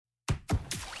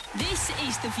This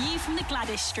is The View from the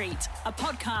Gwladys Street, a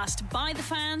podcast by the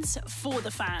fans, for the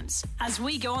fans, as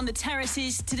we go on the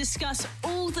terraces to discuss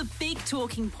all the big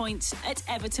talking points at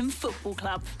Everton Football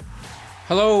Club.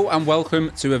 Hello and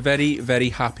welcome to a very, very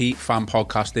happy fan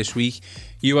podcast this week.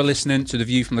 You are listening to The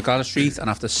View from the Gwladys Street, and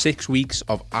after 6 weeks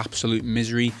of absolute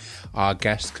misery, our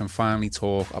guest can finally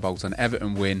talk about an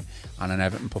Everton win and an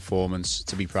Everton performance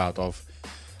to be proud of.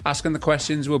 Asking the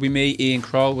questions will be me, Ian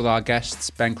Kroll, with our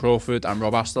guests Ben Crawford and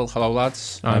Rob Astle. Hello,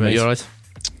 lads. Hi, mate. You alright?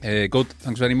 Good.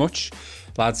 Thanks very much,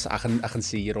 lads. I can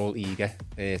see you're all eager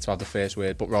to have the first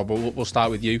word. But Rob, we'll start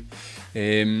with you.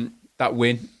 That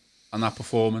win and that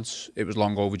performance, it was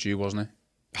long overdue, wasn't it?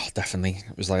 Oh, definitely.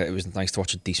 It was nice to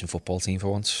watch a decent football team for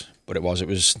once. But it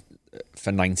was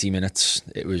for 90 minutes.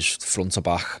 It was front to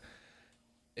back.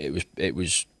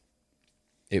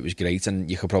 It was great,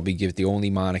 and you could probably give the only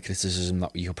minor criticism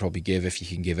that you could probably give, if you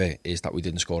can give it, is that we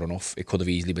didn't score enough. It could have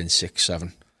easily been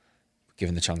 6-7,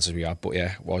 given the chances we had. But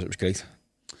yeah, it was great.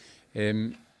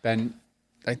 Ben,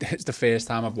 it's the first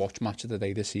time I've watched Match of the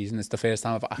Day this season. It's the first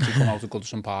time I've actually come out of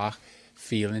Goodison Park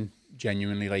feeling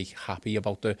genuinely happy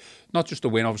about not just the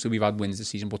win. Obviously, we've had wins this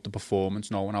season, but the performance,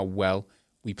 knowing how well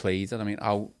we played. And I mean,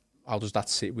 how does that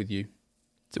sit with you?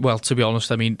 Well, to be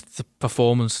honest, I mean, the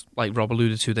performance, like Rob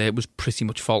alluded to there, was pretty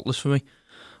much faultless for me.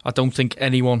 I don't think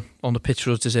anyone on the pitch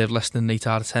for us deserved less than an 8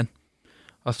 out of 10.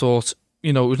 I thought,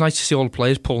 it was nice to see all the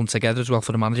players pulling together as well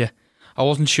for the manager. I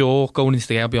wasn't sure going into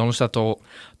the game, I'll be honest. I don't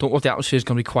know what the atmosphere is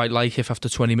going to be quite like if after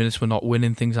 20 minutes we're not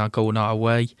winning, things aren't going our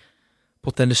way.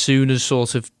 But then as soon as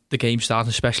sort of the game started,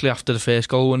 especially after the first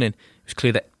goal went in, it was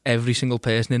clear that every single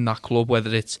person in that club,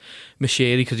 whether it's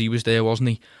Mashiri, because he was there, wasn't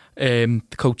he, the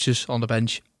coaches on the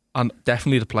bench, and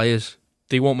definitely the players,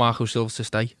 they want Marco Silva to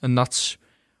stay. And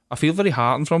I feel very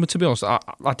heartened from it, to be honest.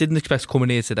 I didn't expect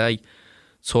coming here today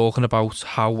talking about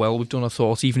how well we've done. I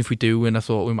thought even if we do win, I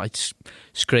thought we might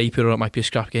scrape it or it might be a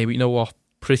scrap game. But you know what?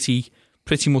 Pretty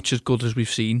much as good as we've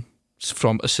seen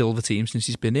from a Silva team since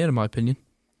he's been here, in my opinion.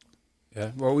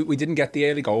 Yeah, well, we didn't get the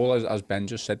early goal, as Ben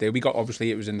just said there. We got,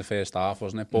 obviously, it was in the first half,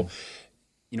 wasn't it? But,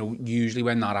 usually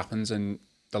when that happens and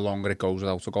the longer it goes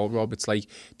without a goal, Rob, it's like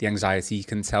the anxiety you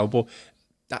can tell. But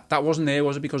that wasn't there,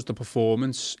 was it? Because the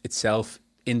performance itself,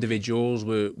 individuals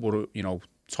were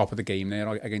top of the game there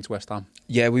against West Ham.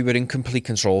 Yeah, we were in complete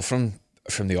control from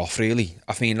the off, really.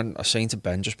 I mean, I was saying to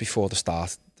Ben just before the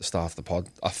start of the pod,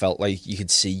 I felt like you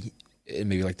could see in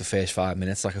maybe like the first 5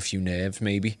 minutes, like a few nerves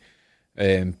maybe.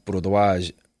 But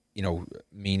otherwise,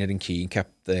 Mina and Keane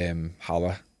kept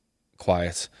Haller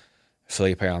quiet.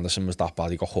 Felipe Anderson was that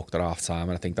bad, he got hooked at half time,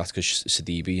 and I think that's because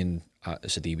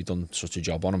Sidibe done such a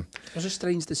job on him. It was a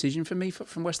strange decision for me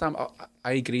from West Ham.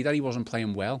 I agree that he wasn't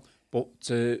playing well, but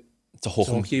to hook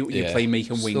him, you play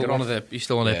making winger. He's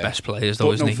still one of their best players,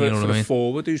 though, isn't he? For the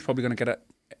forward, who's probably going to get it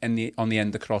on the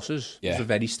end of crosses. Yeah. It was a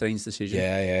very strange decision.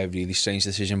 Yeah, really strange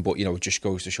decision. But it just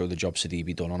goes to show the job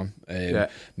Sidibe done on him.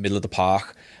 Middle of the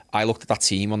park. I looked at that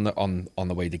team on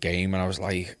the way to the game, and I was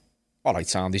like, all right,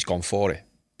 Sam, he's gone for it.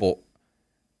 But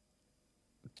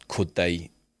could they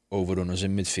overrun us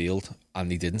in midfield? And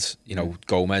they didn't.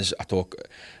 Gomez. I thought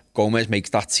Gomez makes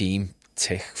that team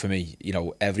tick for me.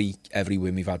 Every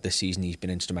win we've had this season, he's been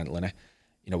instrumental in it.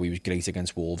 He was great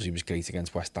against Wolves, he was great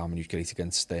against West Ham, and he was great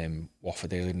against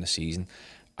Watford earlier in the season.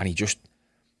 And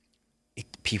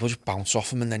people just bounce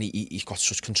off him, and then he's got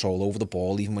such control over the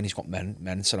ball, even when he's got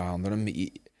men surrounding him.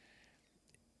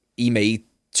 He made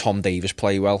Tom Davies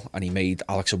play well, and he made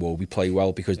Alex Iwobi play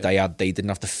well, because they didn't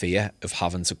have the fear of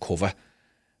having to cover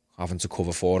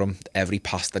for him. Every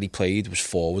pass that he played was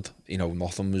forward.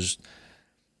 Nothing was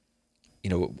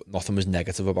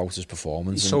negative about his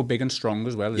performance. He's so big and strong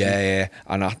as well, isn't he? Yeah,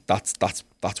 and that's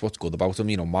what's good about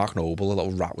him. Mark Noble, a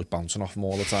little rat, was bouncing off him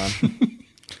all the time.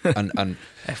 and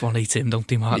everyone hates him, don't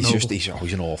they, Mark Noble? He's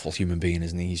always an awful human being,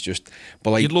 isn't he? He's just...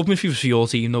 But you'd love him if he was for your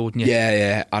team, though, wouldn't you?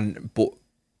 Yeah, but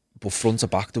front to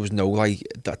back, there was no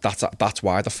that's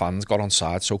why the fans got on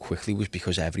side so quickly, was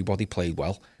because everybody played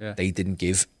well. Yeah. They didn't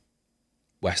give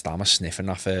West Ham a sniff in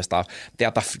that first half. They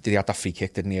had that free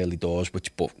kick in the early doors,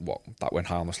 that went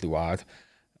harmlessly wide.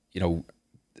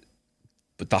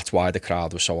 But that's why the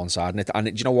crowd was so on side.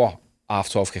 And you know what?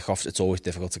 After 12 kickoffs, it's always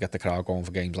difficult to get the crowd going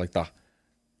for games like that.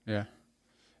 Yeah.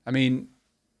 I mean,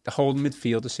 the whole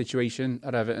midfielder situation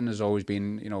at Everton has always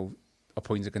been, a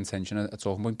point of contention at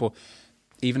talking point. But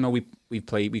even though we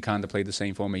kind of played the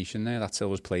same formation there that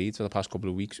Silva's played for the past couple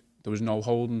of weeks, there was no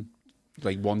holding,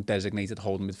 like one designated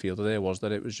holding midfielder there, was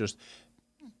that? It was just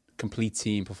complete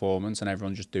team performance and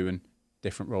everyone just doing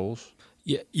different roles.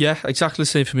 Yeah, exactly the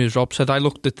same for me as Rob said. I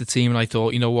looked at the team and I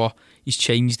thought, you know what, he's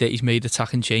changed it, he's made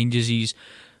attacking changes, he's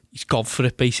he's gone for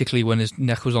it basically when his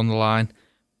neck was on the line.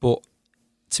 But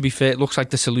to be fair, it looks like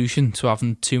the solution to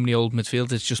having too many old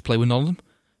midfielders is just play with none of them.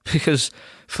 Because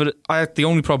the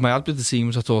only problem I had with the team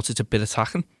was I thought it's a bit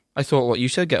attacking. I thought what you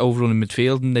said, get overrun in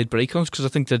midfield and they'd break on us, because I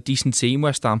think they're a decent team,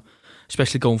 West Ham,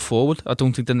 especially going forward. I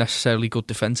don't think they're necessarily good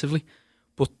defensively.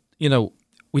 But,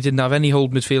 we didn't have any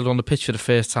old midfielder on the pitch for the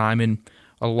first time in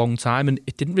a long time, and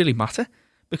it didn't really matter,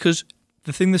 because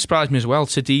the thing that surprised me as well,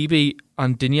 Sidibe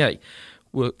and Digne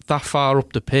were that far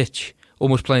up the pitch,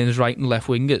 almost playing as right and left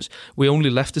wingers. We only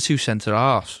left the two centre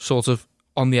halves sort of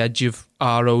on the edge of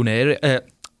our own area,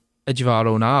 edge of our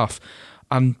own half,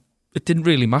 and it didn't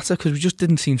really matter because we just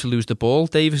didn't seem to lose the ball.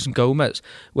 Davis and Gomez,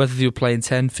 whether they were playing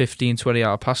 10, 15,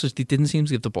 20-yard passes, they didn't seem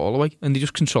to give the ball away, and they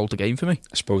just controlled the game for me.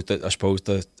 I suppose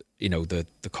the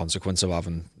consequence of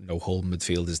having no holding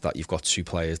midfield is that you've got two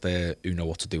players there who know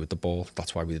what to do with the ball.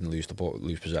 That's why we didn't lose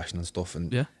possession and stuff.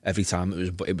 And every time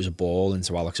it was a ball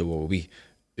into Alex Iwobi,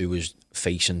 who was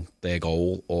facing their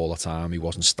goal all the time. He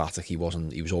wasn't static. He was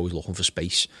always looking for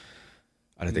space.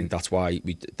 And I think that's why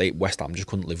West Ham just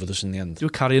couldn't live with us in the end. They were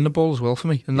carrying the ball as well for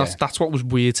me, and that's what was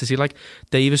weird to see. Like,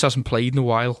 Davis hasn't played in a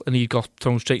while, and he got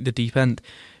thrown straight in the deep end.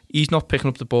 He's not picking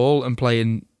up the ball and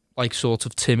playing like sort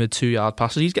of timid 2-yard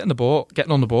passes. He's getting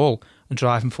on the ball and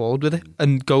driving forward with it.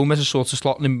 And Gomez is sort of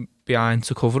slotting him behind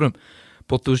to cover him.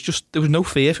 But there was no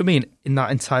fear for me in that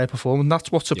entire performance.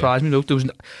 That's what surprised me. Though. There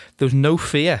was no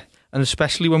fear, and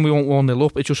especially when we went 1-0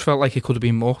 up, it just felt like it could have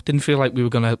been more. Didn't feel like we were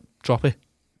going to drop it.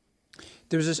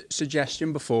 There was a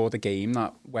suggestion before the game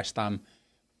that West Ham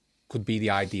could be the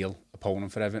ideal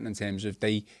opponent for Everton in terms of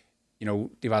they've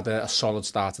had a solid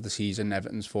start to the season.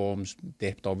 Everton's form's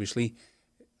dipped, obviously,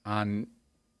 and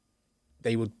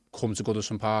they would come to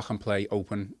Goodison Park and play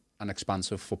open and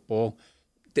expansive football.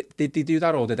 Did they do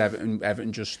that, or did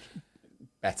Everton just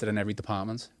better in every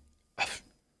department?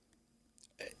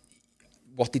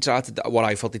 What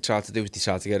I thought they tried to do was they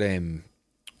tried to get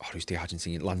who's the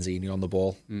Argentinian, Lanzini on the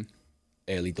ball.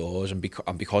 Early doors, and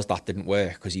because that didn't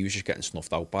work, because he was just getting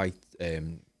snuffed out by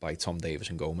Tom Davis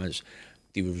and Gomez,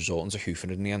 they were resorting to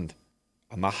hoofing in the end.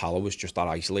 And that Haller was just that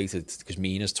isolated, because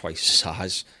Mina's twice his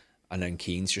size, and then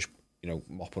Keane's just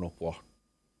mopping up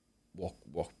what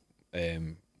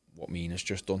Mina's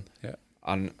just done. Yeah.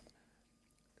 And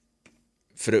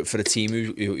for a team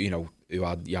who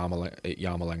had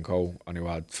Yarmolenko and who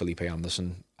had Felipe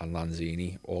Anderson and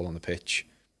Lanzini all on the pitch,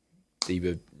 they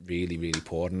were really, really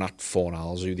poor. And that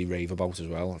Fornals, who they rave about as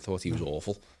well, I thought he was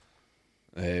awful.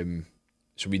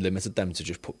 So we limited them to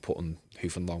just putting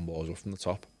hoofing long balls up from the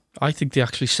top. I think they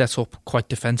actually set up quite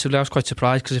defensively. I was quite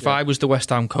surprised, because if I was the West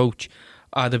Ham coach,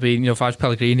 I'd have been, if I was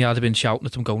Pellegrini, I'd have been shouting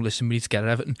at them, going, listen, we need to get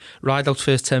Everton. Ride out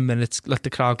first 10 minutes, let the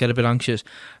crowd get a bit anxious,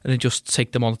 and then just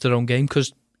take them on at their own game.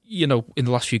 Because, in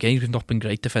the last few games, we've not been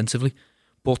great defensively.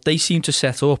 But they seem to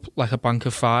set up like a bank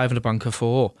of 5 and a bank of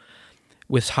 4,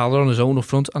 with Haller on his own up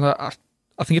front. And I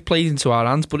think it played into our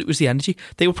hands, but it was the energy.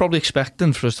 They were probably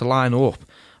expecting for us to line up,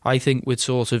 I think, with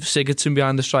sort of Sigurdsson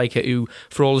behind the striker, who,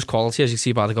 for all his quality, as you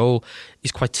see by the goal,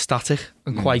 is quite static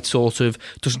and quite sort of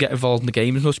doesn't get involved in the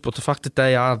game as much. But the fact that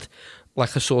they had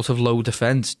like a sort of low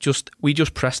defence, we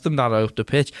just pressed them that out of the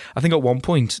pitch. I think at one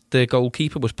point the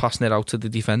goalkeeper was passing it out to the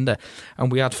defender,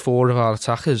 and we had 4 of our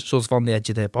attackers sort of on the edge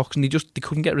of their box, and they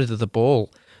couldn't get rid of the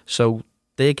ball. So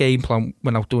their game plan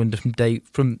went out doing different day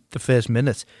from the first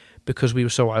minute, because we were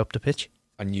so high up the pitch.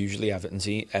 And usually an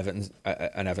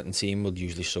Everton team would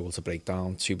usually struggle to break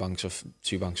down two banks of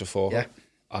 4. Yeah.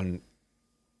 And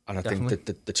I Definitely. think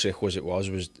that the trick was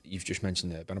you've just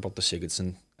mentioned there, Ben, about the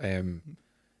Sigurdsson,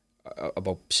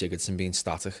 about Sigurdsson being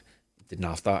static. You didn't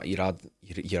have that. You had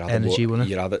energy,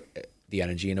 you had the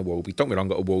energy in Iwobi. Don't get me wrong,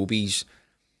 Iwobi's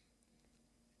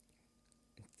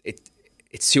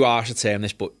it's too harsh to term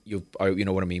this, but you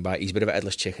know what I mean by it. He's a bit of a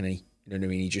headless chicken, and you know what I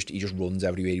mean. He just runs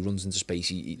everywhere. He runs into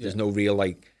space. There's no real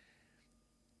like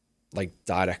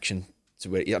direction to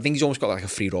where. I think he's almost got like a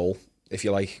free role, if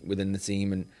you like, within the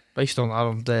team. And based on that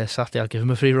on Saturday, I'll give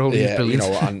him a free role. Yeah, he's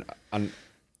brilliant. and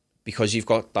because you've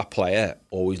got that player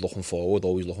always looking forward,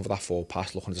 always looking for that forward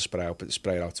pass, looking to spray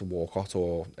it out to Walcott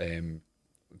or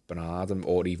Bernard,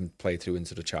 or even play through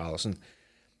into the Charleston.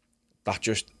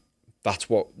 That's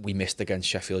what we missed against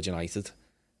Sheffield United.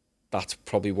 That's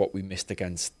probably what we missed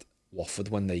against Watford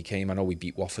when they came. I know we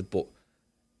beat Watford, but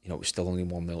it was still only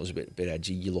 1-0. It was a bit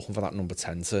edgy. You're looking for that number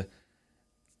 10 to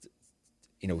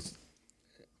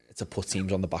put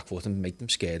teams on the back foot and make them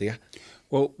scared of you.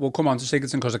 Well, we'll come on to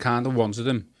Sigurdsson, because I kind of wanted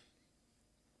him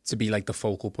to be like the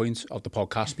focal point of the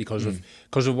podcast because of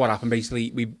what happened. Basically,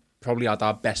 we probably had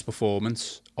our best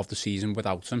performance of the season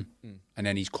without him, and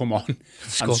then he's come on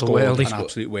and scored an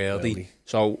absolute worldie.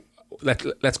 So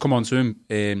let's come on to him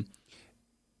in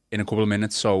a couple of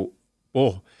minutes. So,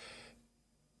 but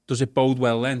does it bode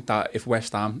well then that if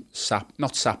West Ham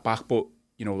not sat back, but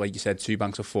like you said, 2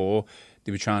 banks of 4,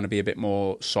 they were trying to be a bit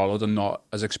more solid and not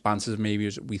as expansive maybe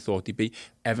as we thought they'd be.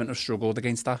 Everton have struggled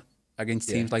against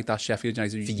teams like that. Sheffield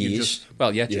United for years.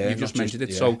 You've just mentioned it.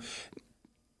 Yeah. So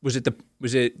was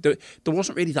it there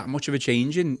wasn't really that much of a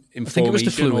change in formation? I think it was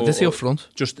the fluidity up front,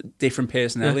 just different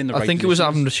personnel in the right. I think it was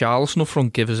having Richarlison up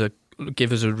front give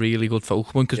us a really good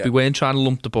focal point, because we weren't trying to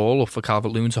lump the ball up for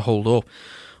Calvert-Lewin to hold up.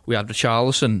 We had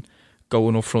Richarlison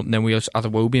going up front, and then we had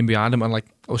Iwobi in behind him. And I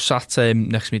was sat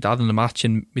next to my dad in the match,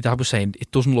 and my dad was saying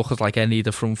it doesn't look like any of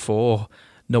the front 4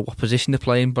 know what position they're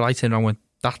playing. But I turned around and went,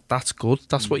 that's good.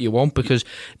 That's what you want, because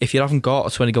if you haven't got a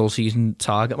 20-goal season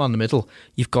target man in the middle,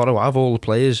 you've got to have all the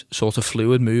players sort of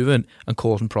fluid, moving and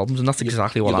causing problems, and that's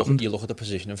exactly what happened. You look at the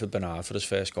positioning for Bernard for his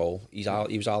first goal. He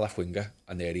was our left winger,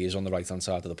 and there he is on the right hand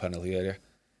side of the penalty area.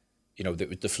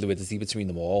 The fluidity between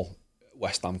them all,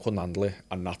 West Ham couldn't handle it,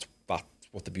 and that's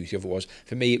what the beauty of it was.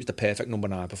 For me, it was the perfect number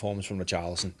 9 performance from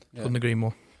Richarlison. Couldn't agree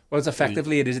more. Well,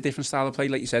 it is a different style of play,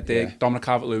 like you said there. Yeah. Dominic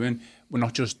Calvert-Lewin, we're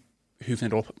not just hoofing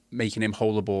it up, making him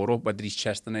hold the ball up, whether he's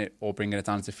chesting it or bringing it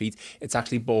down to feet. It's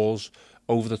actually balls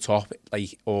over the top,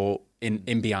 or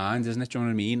in behind, isn't it? Do you know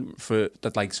what I mean? For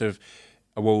the likes of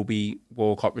Iwobi,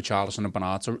 Walcott, Richarlison and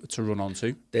Bernard to run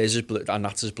onto. And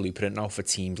that's his blueprint now for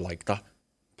teams like that.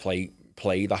 Play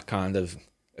that kind of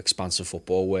expansive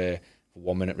football where for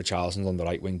 1 minute Richarlison's on the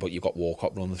right wing, but you've got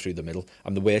Walcott running through the middle.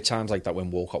 And there were times like that when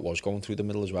Walcott was going through the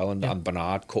middle as well, and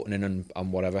Bernard cutting in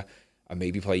and whatever, and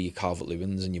maybe play your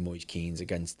Calvert-Lewins and your Moise Keanes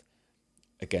against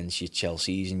your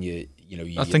Chelseas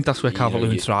and I think that's where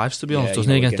Calvert-Lewin thrives, to be honest,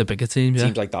 doesn't he? Against the bigger teams,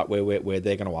 teams like that where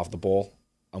they're going to have the ball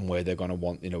and where they're going to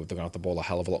want, they're going to have the ball a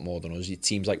hell of a lot more than us.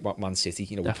 Teams like Man City,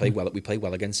 we play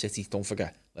well against City. Don't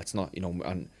forget, let's not,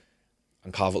 and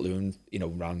Calvert-Lewin,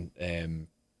 ran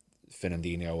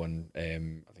Fernandinho and I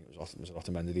think it was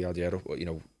Otamendi the idea,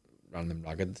 ran them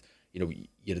ragged. You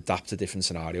adapt to different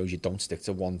scenarios. You don't stick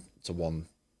to one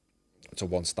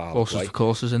style. Courses for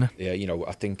courses, innit? Yeah,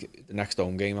 I think the next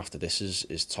home game after this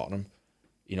is Tottenham.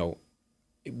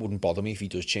 It wouldn't bother me if he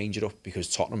does change it up, because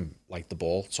Tottenham like the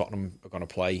ball. Tottenham are going to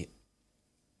play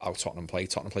how Tottenham play.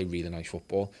 Tottenham play really nice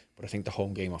football. But I think the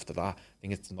home game after that, I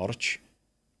think it's Norwich.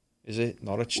 Is it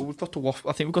Norwich? Well, I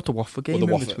think we've got the Watford game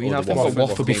in between. I think we've got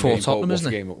Watford before Tottenham,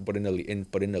 isn't it? But in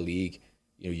the league,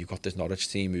 you've got this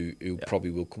Norwich team who probably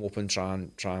will come up and try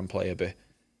and play a bit,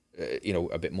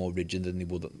 a bit more rigid than they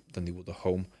would at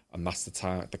home, and that's the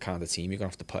kind of team you're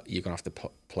gonna have to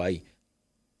play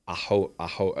at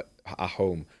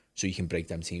home, so you can break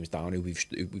them teams down.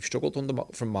 We've struggled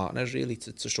from Martinez really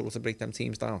to struggle to break them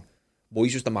teams down.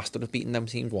 Moyes was the master of beating them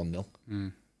teams 1-0.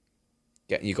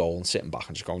 Getting your goal and sitting back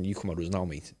and just going, you come at us now,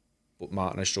 mate. But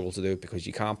Martinez struggled to do it because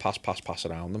you can't pass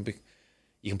around them.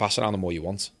 You can pass around them all you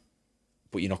want,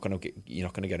 but you're not gonna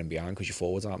get them behind because your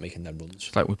forwards aren't making them runs.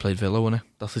 It's like we played Villa, wasn't it?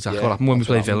 That's exactly what happened when we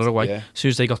played Villa away. Yeah. As soon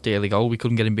as they got the early goal, we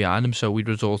couldn't get him behind them, so we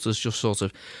resorted to just sort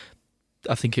of,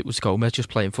 I think it was Gomez just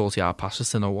playing 40-yard passes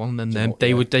to no one, and then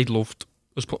they loved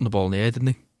us putting the ball in the air, didn't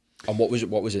they? And what was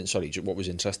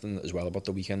interesting as well about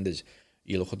the weekend is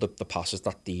you look at the passes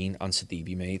that Dean and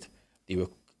Sidibe made.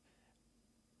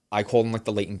 I call them like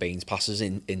the Leighton Baines passes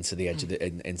into the edge of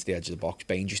the box.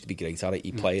 Baines used to be great at it.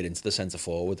 He'd play it into the centre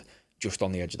forward just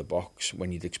on the edge of the box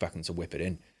when you'd expect him to whip it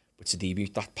in. But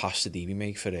Sidibe, that pass Sidibe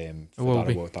made for that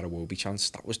Iwobi chance,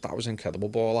 that was an incredible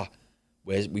ball.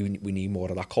 We need more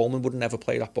of that. Coleman would never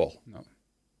play that ball. No,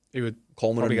 he would.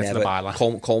 Coleman would never.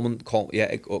 Coleman would try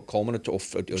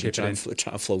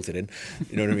and float it in.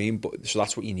 You know what I mean? But so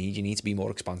that's what you need. You need to be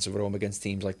more expansive at home against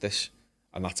teams like this,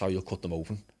 and that's how you'll cut them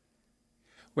open.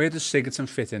 Where does Sigurdsson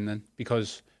fit in then?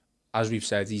 Because, as we've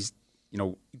said, he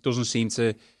doesn't seem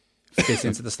to fit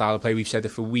into the style of play. We've said it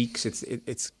for weeks.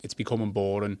 It's becoming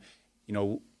boring.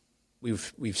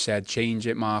 We've said change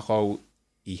it, Marco.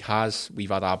 He has. We've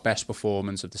had our best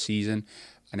performance of the season,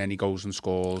 and then he goes and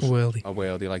scores a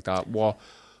worldie like that.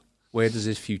 Where does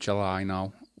his future lie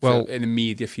now? Well, in the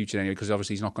immediate future anyway, because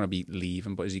obviously he's not going to be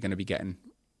leaving, but is he going to be getting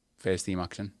first team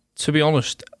action? To be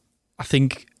honest, I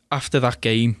think after that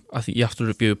game, I think you have to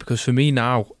review it, because for me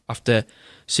now, after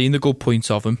seeing the good points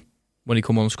of him when he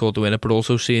come on and scored the winner, but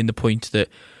also seeing the point that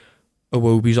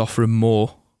Iwobi's offering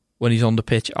more when he's on the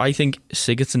pitch, I think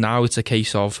Sigurdsson now, it's a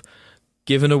case of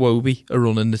giving Iwobi a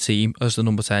run in the team as the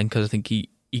number 10, because I think he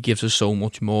gives us so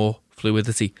much more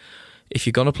fluidity. If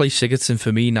you're going to play Sigurdsson,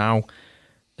 for me now,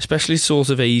 especially sort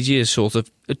of ages, sort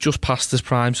of just past his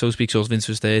prime, so to speak, sort of into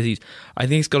his 30s, I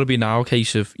think it's got to be now a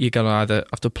case of you're going to either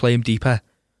have to play him deeper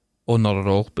or not at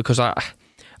all, because I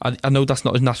I know that's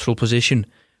not his natural position,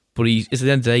 but at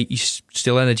the end of the day, he's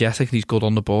still energetic and he's good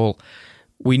on the ball.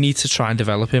 We need to try and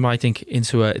develop him, I think,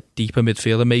 into a deeper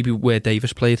midfielder, maybe where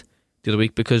Davis played the other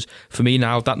week, because for me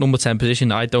now, that number 10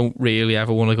 position, I don't really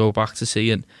ever want to go back to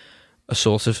seeing a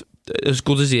sort of, as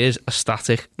good as he is, a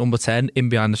static number 10 in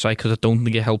behind the strike, because I don't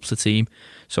think it helps the team.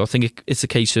 So I think it's a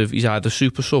case of he's either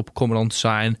super sub coming on to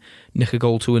sign, nick a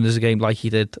goal to win us a game like he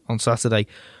did on Saturday,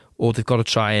 or they've got to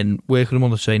try and work with him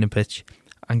on the training pitch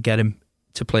and get him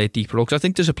to play a deeper role, because I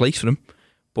think there's a place for him.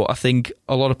 But I think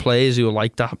a lot of players who are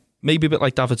like that, maybe a bit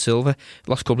like David Silva,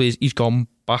 the last couple of years he's gone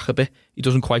back a bit. He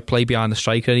doesn't quite play behind the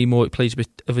striker anymore. He plays a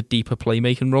bit of a deeper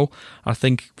playmaking role. I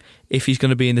think if he's going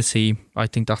to be in the team, I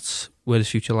think that's where his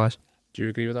future lies. Do you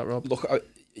agree with that, Rob? Look,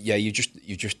 yeah, you just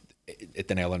hit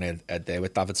the nail on the head there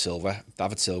with David Silva.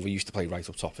 David Silva used to play right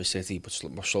up top for City, but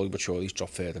slowly but surely he's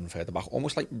dropped further and further back,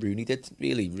 almost like Rooney did,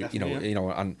 really. You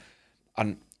know,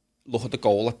 and look at the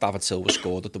goal that David Silva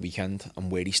scored at the weekend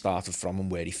and where he started from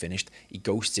and where he finished. He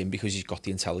ghosts in because he's got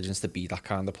the intelligence to be that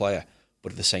kind of player.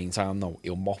 But at the same time, though,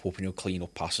 he'll mop up and he'll clean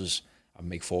up passes and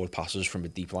make forward passes from a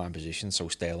deep line position. So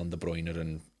Sterling, De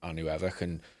Bruyne and whoever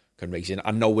can race in.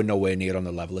 I know we're nowhere near on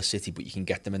the level of City, but you can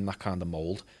get them in that kind of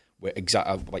mould. Where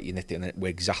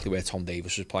exactly where Tom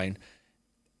Davis was playing.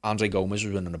 Andre Gomez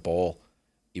was winning the ball.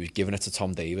 He was giving it to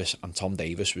Tom Davis, and Tom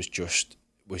Davis was just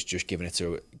giving it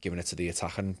to the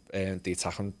attacking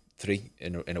three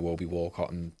in a Wobie,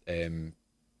 Walcott and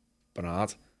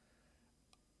Bernard.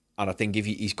 And I think if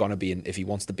he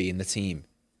wants to be in the team,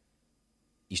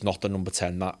 he's not the number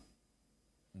 10 that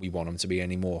we want him to be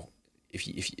anymore. If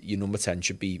your number 10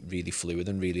 should be really fluid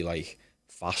and really like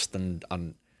fast and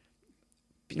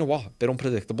you know what, a bit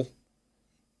unpredictable.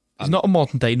 He's not a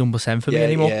modern day number 10 for me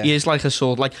anymore. Yeah. He is like a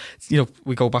sort of like,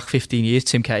 we go back 15 years,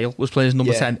 Tim Cahill was playing as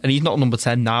number 10, and he's not number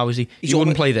 10 now, is he? He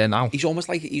wouldn't play there now. He's almost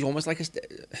like Gylfi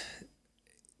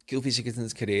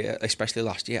Sigurdsson's career, especially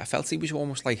last year. I felt he was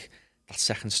almost like that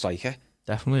second striker.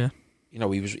 Definitely, yeah. You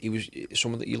know, he was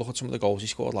you look at some of the goals he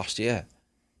scored last year.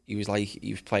 He was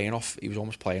almost playing off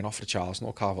the Charleston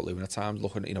or Calvert-Lewin at times.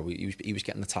 Looking, he was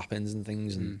getting the tap-ins and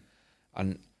things,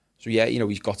 and so yeah,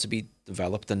 he's got to be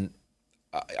developed, and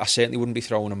I certainly wouldn't be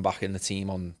throwing him back in the team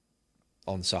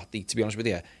on Saturday. To be honest with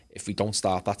you, if we don't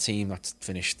start that team that's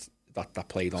finished that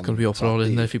played on, it's going to be uproar,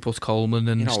 isn't it? If he puts Coleman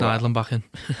and Schneidlin back in.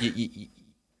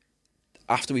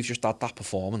 After we've just had that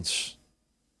performance,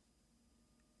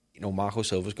 Marco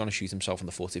Silva's going to shoot himself in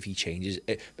the foot if he changes.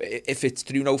 If it's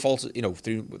through no fault,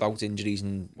 without injuries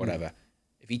and whatever,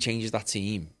 if he changes that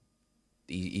team,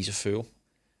 he's a fool.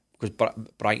 Because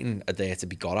Brighton are there to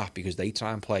be got at, because they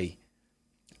try and play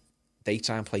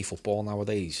football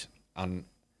nowadays, and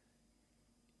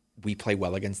we play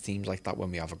well against teams like that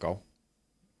when we have a go.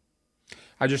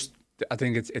 I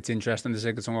think it's interesting to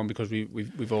say that someone, because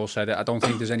we've all said it. I don't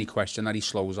think there's any question that he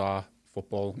slows our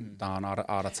football down,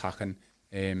 our attacking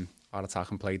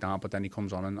play down. But then he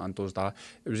comes on and does that.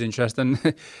 It was interesting,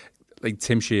 like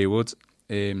Tim Sherwood.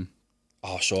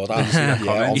 I saw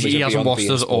that. He hasn't watched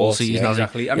us all season.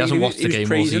 Exactly. He hasn't watched the game all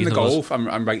season. He was praising the goal,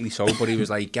 and rightly so, but he was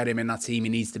like, get him in that team.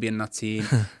 He needs to be in that team.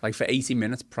 Like for 80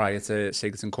 minutes prior to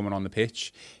Sigurdsson coming on the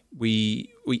pitch, we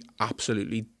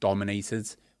absolutely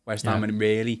dominated West Ham, and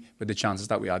really, with the chances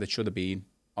that we had, it should have been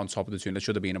on top of the tune. It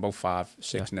should have been about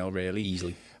 5-6-0, really.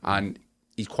 Easily. And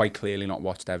he's quite clearly not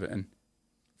watched Everton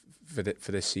for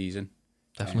this season.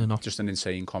 Definitely not. Just an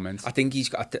insane comment. I think he's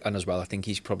got, and as well, I think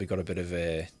he's probably got a bit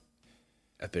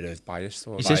of bias.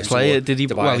 He's his player. Did he?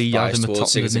 Well, he had him at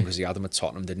Tottenham, because he had him at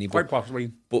Tottenham, didn't he? Quite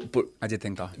possibly. But I did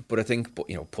think that. But I think,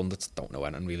 pundits don't know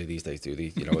anything really these days, do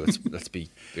they? Let's be.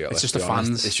 It's just the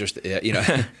fans. It's just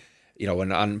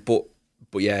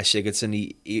but yeah, Sigurdsson,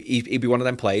 he'd be one of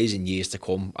them players in years to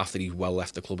come after he's well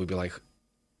left the club. He'd be like,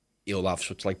 he'll have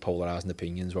such like polarising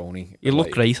opinions, won't he? He'll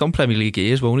look great on Premier League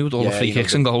years, won't he? With all the free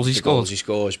kicks and goals he scores. He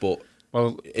scores, but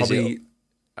probably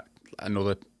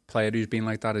another player who's been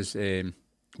like that is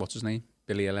what's his name?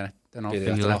 Billy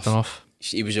Letanoff.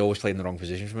 He was always playing the wrong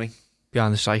position for me.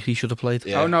 Behind the strike, he should have played.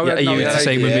 Yeah. Oh no, you the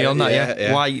same with me on that.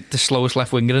 Yeah. Why the slowest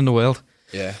left winger in the world?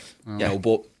 Yeah,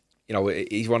 but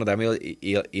he's one of them.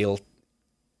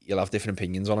 He'll have different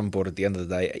opinions on him, but at the end of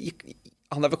the day,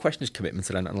 I'll never question his commitment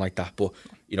to anything like that. But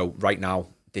right now,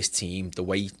 this team, the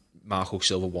way Marco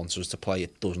Silva wants us to play,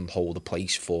 it doesn't hold a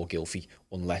place for Gylfi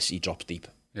unless he drops deep.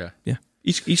 Yeah.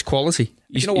 He's quality.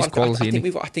 He's quality.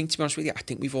 I think to be honest with you, I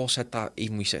think we've all said that.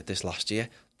 Even we said this last year.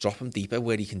 Drop him deeper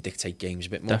where he can dictate games a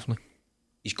bit more. Definitely.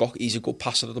 He's a good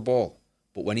passer of the ball,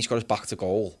 but when he's got his back to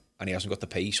goal, and he hasn't got the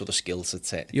pace or the skill to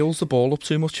take. He holds the ball up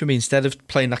too much for me. Instead of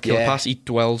playing that killer pass, he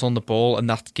dwells on the ball, and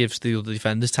that gives the other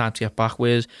defenders time to get back.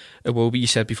 Whereas Iwobi, you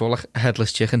said before, like a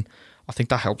headless chicken, I think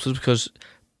that helps us because,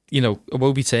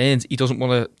 Iwobi turns, he doesn't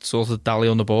want to sort of dally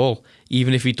on the ball.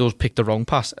 Even if he does pick the wrong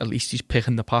pass, at least he's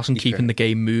picking the pass and keeping the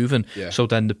game moving. Yeah. So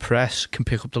then the press can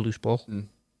pick up the loose ball. The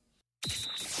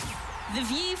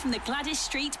View from the Gwladys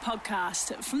Street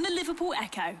podcast from the Liverpool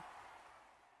Echo.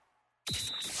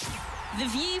 The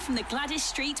View from the Gwladys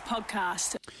Street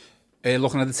podcast.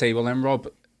 Looking at the table then, Rob,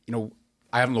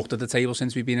 I haven't looked at the table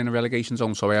since we've been in a relegation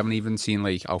zone, so I haven't even seen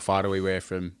like how far away we're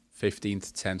from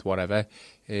 15th, 10th, whatever.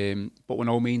 But we're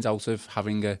no means out of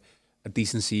having a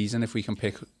decent season if we can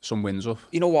pick some wins up.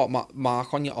 You know what,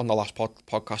 Mark on the last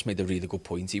podcast made a really good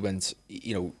point. He went,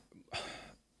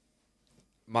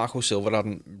 Marco Silva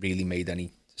hadn't really made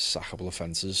any sackable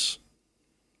offences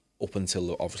up until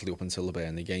the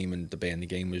Burnley game, and the Burnley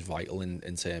game was vital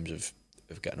in terms of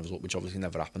getting a result, which obviously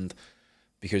never happened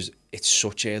because it's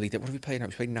such early. What have we played now?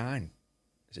 We played 9.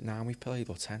 Is it 9 we've played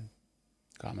or 10?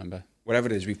 Can't remember. Whatever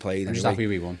it is we played. I'm just happy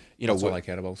we won. That's all I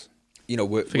care about.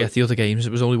 Forget the other games.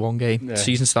 It was only one game. Yeah. The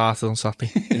season started on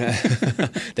Saturday.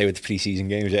 They were the pre-season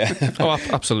games, yeah. Oh,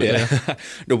 absolutely. Yeah.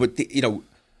 No, but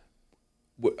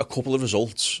a couple of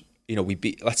results.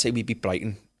 Let's say we beat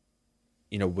Brighton.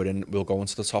 We'll go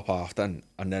into the top half then,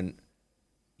 and then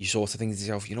you sort of think to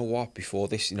yourself, you know what? Before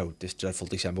this, this dreadful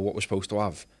December, what we're supposed to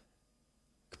have,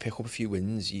 pick up a few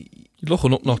wins. You're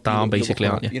looking up, not down, basically,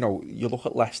 aren't you? You look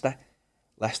at Leicester.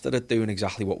 Leicester are doing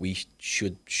exactly what we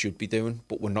should be doing,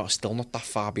 but we're still not that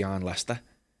far behind Leicester.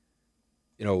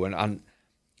 And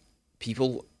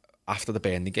people after the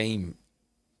Burnley game,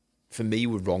 for me,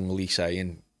 were wrongly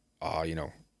saying,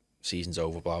 season's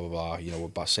over, blah, blah, blah,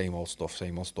 we're same old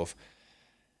stuff.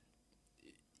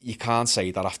 You can't say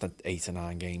that after 8 or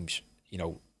 9 games,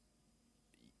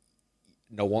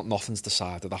 nothing's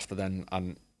decided after then,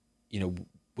 and,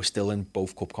 we're still in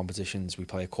both cup competitions. We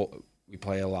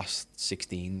play a last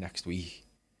 16 next week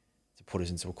to put us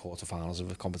into a quarterfinals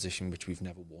of a competition which we've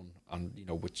never won, and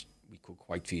which we could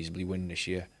quite feasibly win this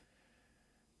year.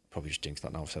 Probably just jinxed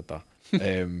that now I've said that.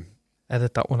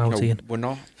 Edit that one out, Ian. We're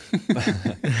not,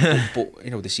 but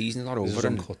the season's not over.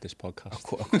 And cut this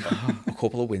podcast. A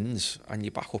couple of wins, and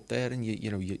you're back up there, and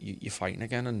you're fighting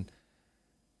again, and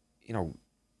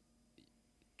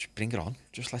just bring it on.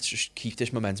 Let's just keep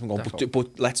this momentum going.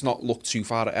 But let's not look too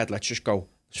far ahead. Let's just go.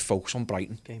 Just focus on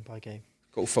Brighton. Game by game.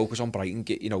 Go focus on Brighton.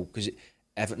 Because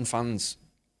Everton fans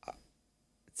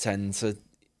tend to,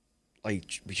 we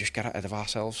just get ahead of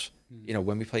ourselves.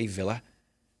 When we play Villa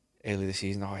early this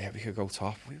season, we could go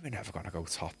top. We were never going to go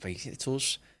top. It's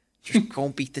us. Just go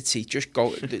and beat the team. Just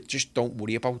go. Just don't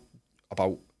worry about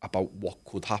what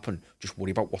could happen. Just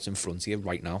worry about what's in front of you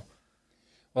right now.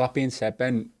 Well, that being said,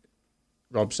 Ben,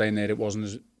 Rob saying that it wasn't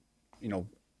as,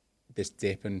 this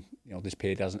dip and, this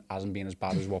period hasn't been as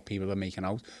bad as what people are making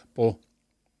out. But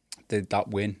did that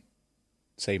win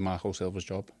save Marco Silva's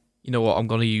job? You know what? I'm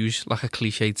going to use like a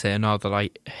cliche term now that I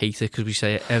hate it because we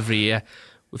say it every year.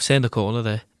 We've turned the corner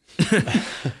there.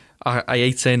 I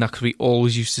hate saying that because we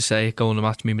always used to say it going to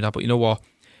match me with that. But you know what?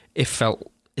 It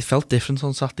felt different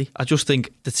on Saturday. I just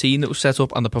think the team that was set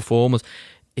up and the performance,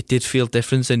 it did feel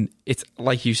different. And it's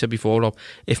like you said before, Rob,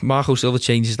 if Marco Silva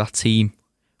changes that team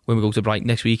when we go to Brighton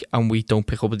next week and we don't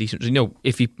pick up a decent,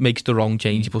 if he makes the wrong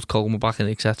change, he puts Coleman back in,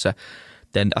 etc.,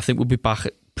 then I think we'll be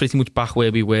pretty much back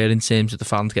where we were in terms of the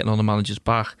fans getting on the manager's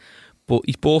back. But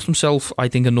he's bought himself, I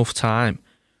think, enough time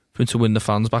for him to win the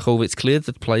fans back over. It's clear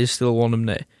that the players still want him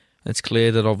there. And it's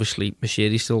clear that obviously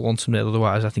Machiri still wants him there.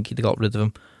 Otherwise, I think he'd have got rid of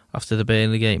him after the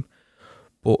Burnley game.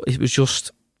 But it was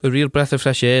just a real breath of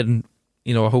fresh air. And,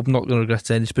 I hope I'm not going to regret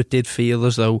saying this, but it did feel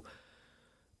as though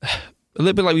a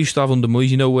little bit like we used to have under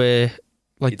Moyes, where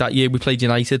like that year we played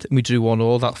United and we drew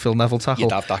 1-1, that Phil Neville tackle.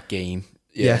 You'd have that game.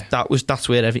 Yeah, that's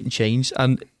where everything changed.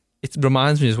 And it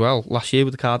reminds me as well, last year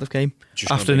with the Cardiff game,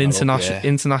 just after an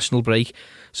international break.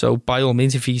 So by all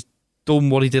means, if he's done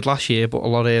what he did last year, but a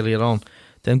lot earlier on,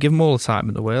 then give him all the time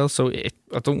in the world. So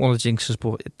I don't want to jinx us,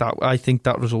 but I think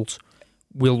that result,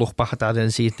 we'll look back at that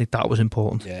and see and think that was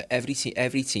important. Yeah, every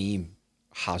team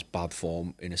has bad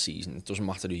form in a season. It doesn't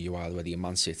matter who you are, whether you're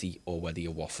Man City or whether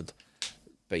you're Watford.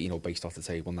 But based off the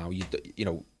table now, you're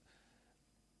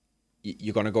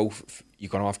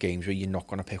gonna have games where you're not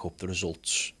gonna pick up the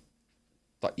results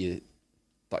that you're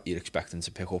expecting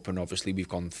to pick up, and obviously we've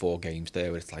gone 4 games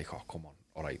there where it's like, oh come on,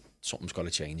 all right, something's got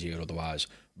to change here, otherwise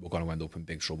we're going to end up in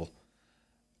big trouble.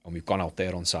 And we've gone out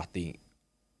there on Saturday,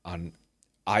 and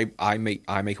I make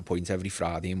a point every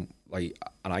Friday, and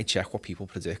I check what people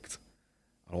predict,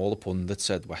 and all the pundits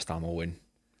said West Ham will win.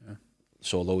 Yeah.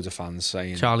 saw loads of fans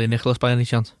saying Charlie Nicholas by any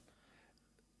chance?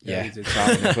 Yeah,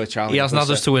 Charlie Nicholas. He hasn't had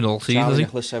us to win all season, Charlie has he?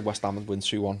 Nicholas said West Ham would win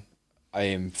 2-1.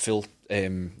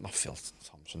 Not Phil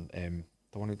Thompson,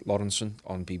 the one Lawrenson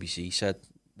on BBC said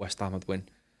West Ham would win.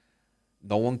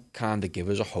 No one kind of gave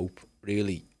us a hope,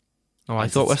 really. Oh, I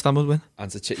thought West Ham would win.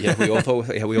 And we all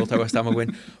thought West Ham would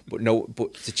win.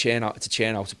 But to churn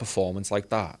out a performance like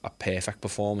that, a perfect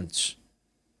performance,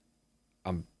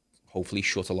 and hopefully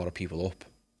shut a lot of people up.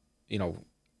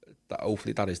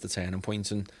 Hopefully that is the turning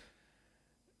point, and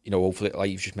hopefully,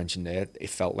 like you've just mentioned there, it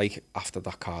felt like after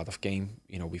that Cardiff game,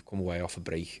 we've come away off a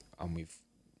break and we've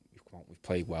come out, we've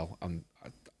played well, and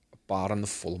barring the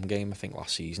Fulham game, I think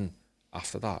last season.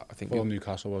 After that, I think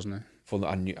Newcastle, wasn't it?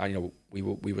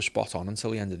 We were spot on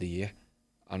until the end of the year,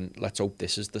 and let's hope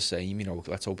this is the same.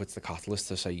 Let's hope it's the catalyst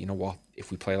to say, what,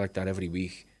 if we play like that every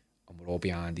week and we're all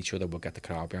behind each other, we'll get the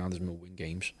crowd behind us and we'll win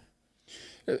games.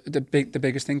 The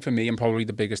biggest thing for me, and probably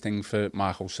the biggest thing for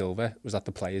Marco Silva, was that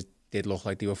the players did look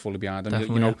like they were fully behind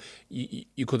them.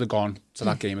 You could have gone to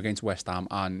that game against West Ham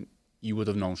and you would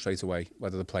have known straight away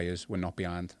whether the players were not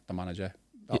behind the manager.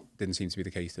 That didn't seem to be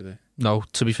the case, did it? No,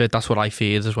 to be fair, that's what I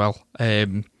feared as well.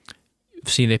 I've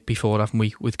seen it before, haven't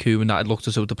we, with Koeman, that it looked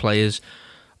as though the players...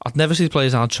 I'd never see the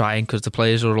players aren't trying, because the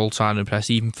players are all trying to impress,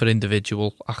 even for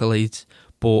individual accolades,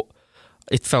 but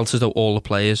it felt as though all the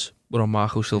players were on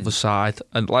Marco Silva's side,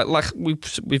 and like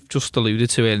we've just alluded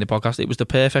to it in the podcast, it was the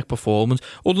perfect performance.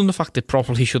 Other than the fact it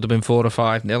probably should have been 4 or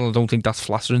 5-0, I don't think that's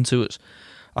flattering to us.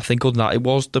 I think other than that, it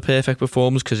was the perfect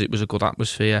performance because it was a good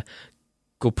atmosphere,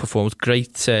 good performance,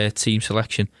 great team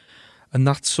selection, and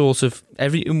that sort of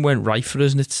everything went right for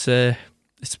us. And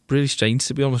it's really strange,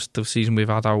 to be honest, the season we've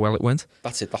had, how well it went.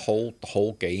 That's it. The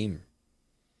whole game.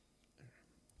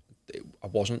 I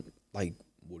wasn't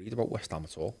worried about West Ham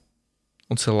at all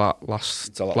until that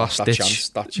last ditch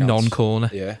chance. non-corner.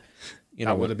 Yeah,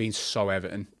 that would have been so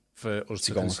Everton for us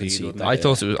to concede. I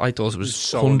thought it was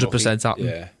so 100% happening.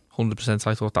 Yeah. 100%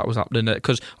 I thought that was happening,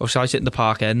 because obviously I sit in the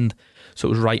Park End, so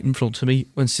it was right in front of me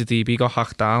when Sidibe got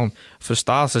hacked down. For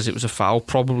starters, it was a foul,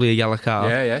 probably a yellow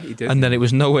card. Yeah, he did. And then it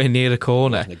was nowhere near a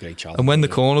corner. A great challenge, and when the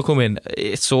corner come in,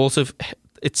 it sort of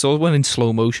went in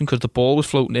slow motion because the ball was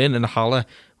floating in and Haller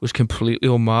was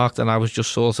completely unmarked, and I was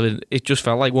just sort of it just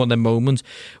felt like one of them moments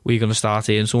where you're going to start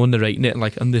hearing someone narrating it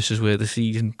and this is where the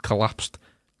season collapsed,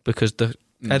 because the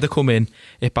header come in,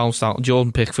 it bounced out.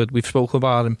 Jordan Pickford, we've spoken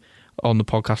about him on the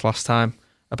podcast last time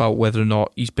about whether or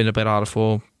not he's been a bit out of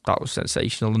form. That was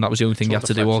sensational, and that was the only thing you had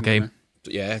to do all game.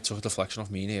 Yeah, it took a deflection off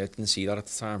me. I didn't see that at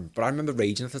the time, but I remember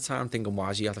raging at the time, thinking, "Why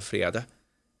has he had a free header?"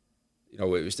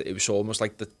 It was almost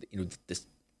like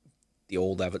the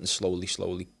old Everton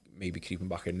slowly maybe creeping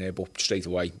back in there, but straight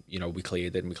away, we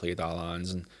cleared it and we cleared our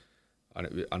lines,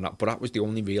 but that was the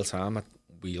only real time that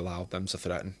we allowed them to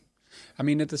threaten. I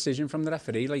mean, the decision from the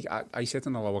referee, I sit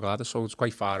in the lower Gwladys, so it's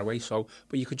quite far away.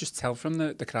 But you could just tell from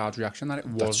the crowd's reaction that it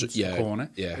wasn't the corner.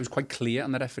 Yeah. It was quite clear,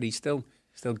 and the referee still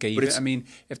gave it. I mean,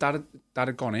 if that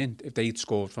had gone in, if they'd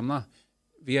scored from that,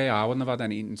 VAR wouldn't have had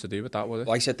anything to do with that, would it?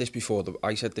 Well, I said this before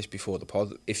the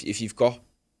pod.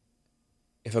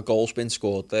 If a goal's been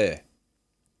scored there,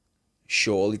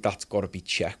 surely that's got to be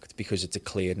checked because it's a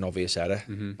clear and obvious error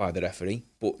by the referee.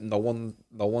 But no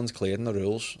one's clearing the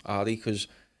rules, are they? Because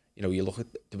you look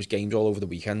at, there was games all over the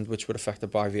weekend which were affected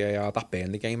by VAR. That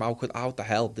Burnley game, how the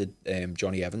hell did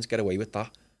Johnny Evans get away with that?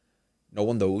 No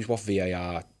one knows what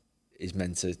VAR is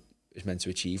meant to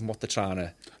achieve and what they're trying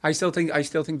to. I still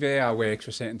think VAR works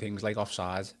for certain things like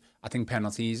offside. I think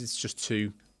penalties, it's just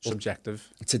too subjective.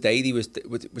 Today was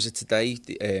it today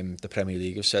the Premier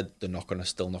League have said they're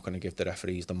still not going to give the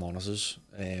referees the monitors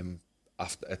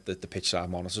after at the pitch side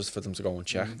monitors for them to go and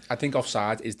check. I think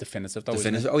offside is definitive though.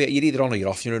 Isn't it? Oh yeah, you're either on or you're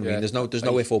off. You know what I mean? There's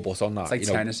no if or but on that. It's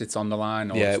like tennis, it's on the line.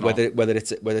 Or yeah, it's whether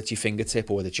it's your fingertip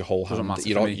or whether it's your whole hand,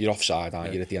 you're offside,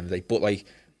 aren't you? At the end of the day,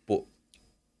 but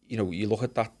you look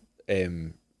at that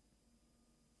the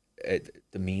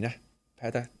Mina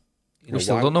header. We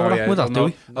still don't know what happened with that, do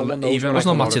we? Even like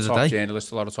a lot of top journalists,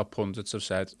 a lot of top pundits have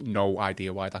said no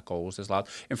idea why that goal was disallowed.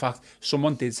 In fact,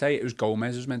 someone did say it was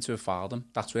Gomez who was meant to have fouled him.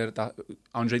 That's where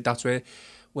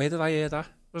where did I hear that?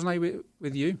 Wasn't I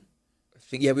with you? I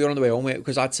think we were on the way home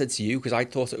because I'd said to you, because I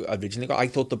thought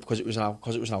because it was an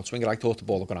outswinger, I thought the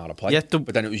ball had gone out of play. Yeah,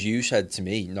 but then it was you said to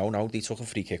me, no, they took a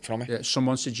free kick from it. Yeah,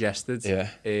 someone suggested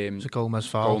it was a Gomez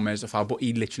foul, but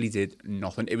he literally did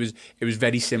nothing. It was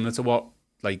very similar to what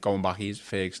going back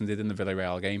Ferguson did in the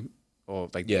Villarreal game, or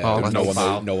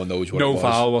no one knows what no it was.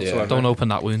 Foul whatsoever. Yeah. Don't open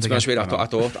that wound again. I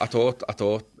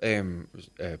thought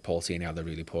Paul Tierney had a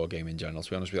really poor game in general. To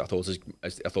be honest with you,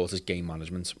 I thought his game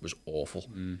management was awful.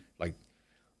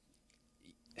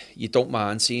 you don't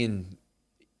mind seeing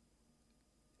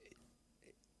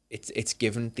it's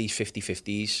given these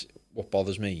 50-50s. What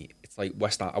bothers me, it's like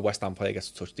a West Ham player gets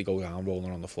a touch, they go down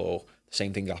rolling on the floor. The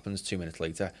same thing happens 2 minutes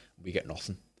later, we get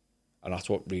nothing. And that's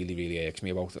what really, really irks me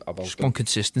about just want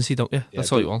consistency, don't you?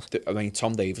 That's all you want. I mean,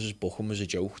 Tom Davis's booking was a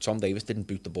joke. Tom Davis didn't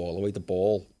boot the ball away.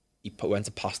 He went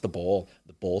to pass the ball.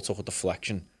 The ball took a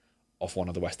deflection off one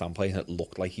of the West Ham players, and it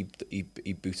looked like he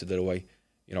booted it away.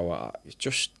 You know, it's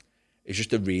just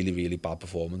a really, really bad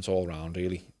performance all around,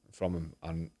 really, from him.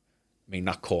 And I mean,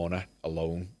 that corner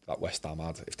alone that West Ham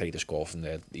had, if they'd have scored from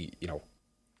there, you know,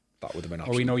 that would have been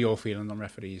absolute. Oh, we know your feeling on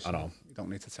referees. I know. You don't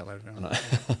need to tell everyone.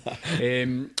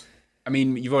 I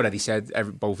mean, you've already said,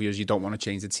 both of you don't want to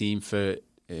change the team for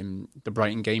the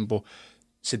Brighton game, but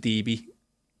Sidibe,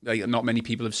 like, not many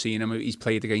people have seen him. He's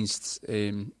played against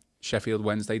Sheffield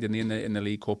Wednesday, didn't he, in the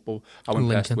League Cup? But how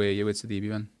impressed were you with Sidibe,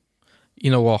 then?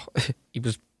 You know what? He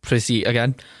was pretty,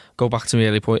 again, go back to my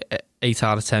early point, 8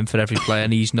 out of 10 for every player,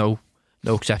 and he's no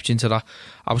exception to that.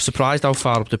 I was surprised how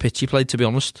far up the pitch he played, to be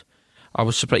honest. I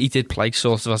was surprised. He did play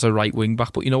sort of as a right wing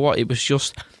back, but you know what? It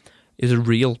was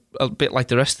a bit like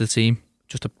the rest of the team,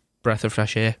 just a breath of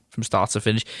fresh air from start to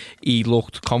finish. He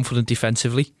looked confident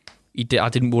defensively. I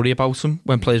didn't worry about him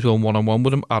when players were one-on-one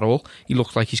with him at all. He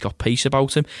looked like he's got pace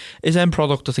about him. His end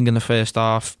product, I think, in the first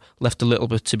half left a little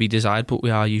bit to be desired, but we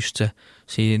are used to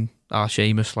seeing our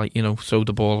Seamus, like, you know, throw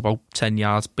the ball about 10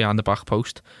 yards behind the back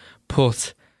post.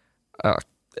 But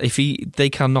they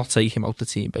cannot take him out the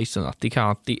team based on that. They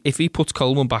can't. If he puts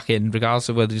Coleman back in, regardless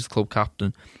of whether he's the club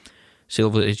captain,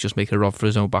 Silva is just making a rub for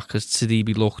his own back, because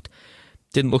Sidibe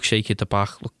didn't look shaky at the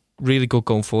back, looked really good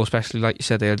going forward, especially like you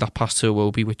said there, that pass to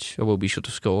Iwobi, which Iwobi should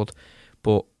have scored.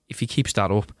 But if he keeps that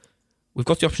up, we've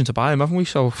got the option to buy him, haven't we?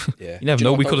 So you never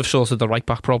know, we could have sorted the right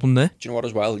back problem there. Do you know what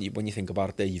as well, when you think about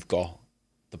it there, you've got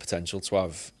the potential to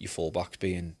have your fullbacks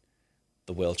being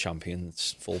the world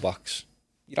champions fullbacks.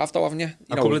 You'd have to, haven't you?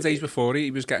 A couple of days before he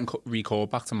was getting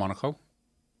recalled back to Monaco.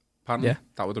 Apparently, yeah,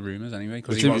 that were the rumours anyway.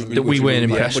 We weren't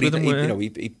impressed with him.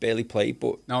 He barely played,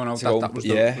 but that was one of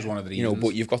the reasons. You know,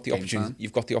 but you've got the opportunity.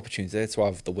 You've got the opportunity there to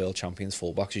have the world champions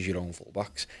fullbacks as your own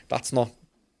fullbacks. That's not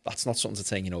something to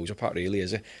turn your nose up at, really,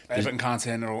 is it? Everton can't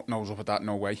turn their nose up at that.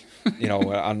 No way. You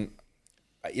know, and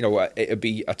you know, it'd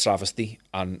be a travesty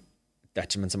and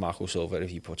detriment to Marco Silva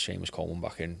if you put Seamus Coleman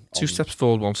back in. 2 steps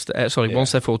forward, 1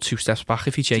 step forward, 2 steps back.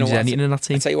 If he changes anything in that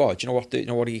team, I tell you what. Do you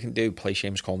know what he can do? Play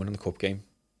Seamus Coleman in the cup game.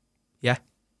 Yeah,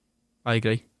 I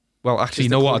agree. Well, actually,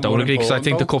 you know what? I don't agree, because I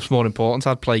think the cup's more important.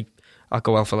 I'd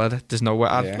go Alpha. There's no way.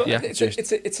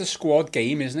 It's a squad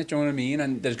game, isn't it? Do you know what I mean?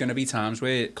 And there's going to be times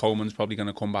where Coleman's probably going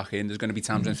to come back in. There's going to be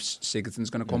times when Sigurdsson's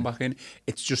going to come back in.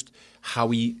 It's just how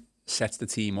he sets the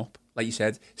team up. Like you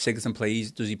said,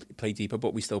 Sigurdsson does he play deeper,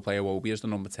 but we still play Iwobi as the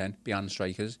number 10 behind the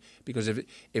strikers. Because if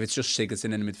it's just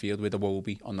Sigurdsson in the midfield with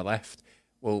Iwobi on the left,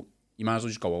 well, you might as well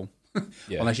just go home.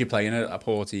 Unless you're playing a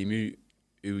poor team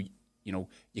who you know,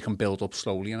 you can build up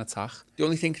slowly and attack. The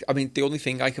only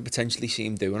thing I could potentially see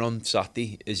him doing on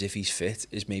Saturday is, if he's fit,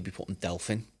 is maybe putting Delph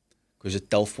in, because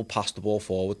Delph will pass the ball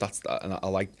forward. And I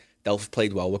like Delph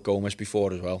played well with Gomez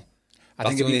before as well. I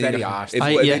think it'd be very harsh.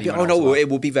 It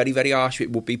would be very, very harsh.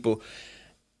 It would be, but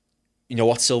you know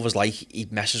what Silva's like. He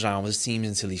messes around with his teams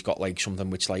until he's got like something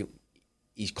which, like,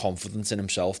 he's confident in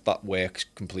himself. That works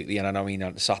completely. And I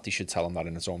mean, Saturday should tell him that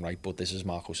in its own right. But this is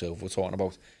Marco Silva we're talking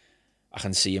about. I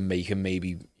can see him making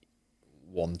maybe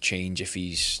one change if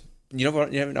he's... You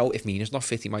never know. If Mina's not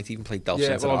fit, he might even play Delph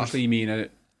centre half. Obviously Mina...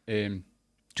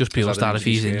 just Peel's dad if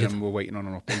he's injured. We're waiting on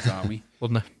an update, aren't we?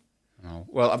 Wouldn't it? No.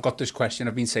 Well, I've got this question.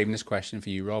 I've been saving this question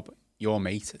for you, Rob. Your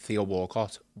mate, Theo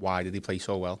Walcott, why did he play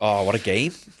so well? Oh, what a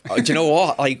game. Do you know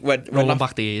what? Like, when rolling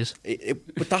back the ears.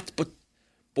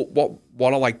 But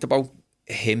what I liked about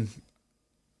him...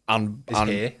 And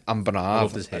Bernard, I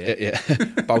love his hair.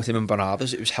 About him and Bernard,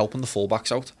 it was helping the fullbacks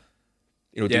out.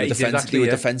 You know, they were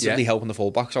defensively helping the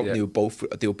fullbacks out. Yeah.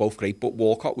 They were both great. But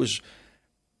Walcott was,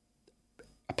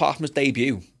 apart from his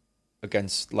debut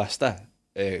against Leicester,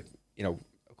 you know,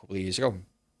 a couple of years ago,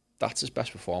 that's his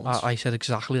best performance. I said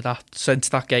exactly that. Since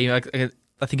that game,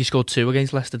 I think he scored 2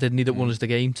 against Leicester, didn't he? That won us the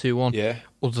game 2-1. Yeah.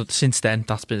 Since then,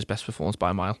 that's been his best performance by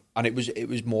a mile. And it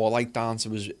was more like down to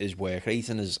his work rate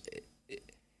and his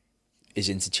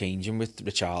interchanging with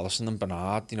Richarlison and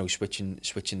Bernard, you know, switching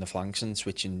the flanks and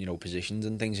switching, you know, positions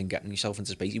and things and getting himself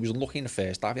into space. He was unlucky in the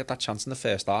first half. He had that chance in the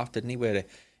first half, didn't he, where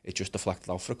it just deflected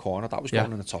out for a corner. That was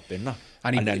going in the top bin there.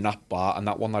 And then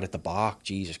that one that hit the bar,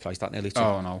 Jesus Christ, that nearly took...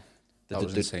 Oh, no. That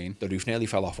was insane. The roof nearly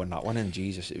fell off when that went in,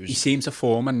 Jesus. He seemed to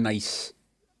form a nice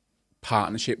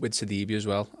partnership with Sidibe as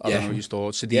well. I don't know what you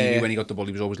thought. Sidibe, when he got the ball,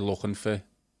 he was always looking for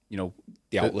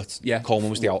the outlet. Coleman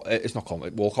was the outlet. It's not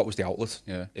Coleman. Walcott was the outlet.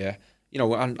 Yeah.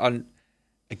 And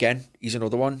again, he's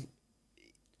another one.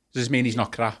 Does this mean he's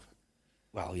not crap?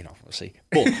 Well, we'll see.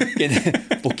 But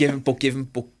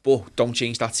don't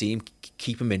change that team.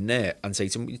 Keep him in there and say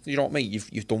to him, you know what, mate,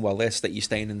 you've done well there. You're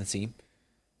staying in the team.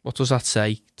 What does that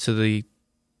say to the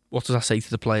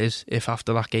players if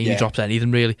after that game he drops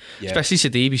anything, really? Especially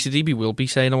Sidibe. Sidibe will be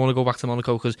saying, I want to go back to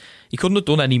Monaco, because he couldn't have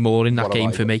done any more in that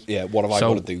game for me. Yeah, what have I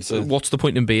got to do? What's the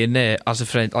point in being there as a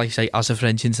French, like I say, as a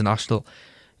French international,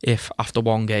 if after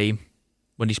one game,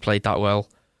 when he's played that well,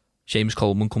 James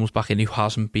Coleman comes back in who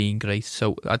hasn't been great?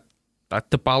 So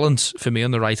the balance for me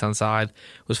on the right hand side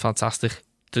was fantastic.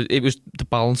 It was the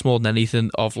balance more than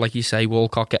anything of, like you say,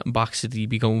 Walcott getting back,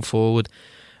 Sidibe going forward.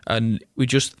 And we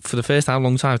just, for the first time in a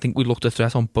long time, I think we looked a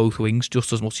threat on both wings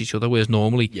just as much as each other, whereas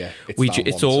normally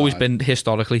it's always been,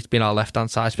 historically, it's been our left-hand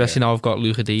side, especially now I've got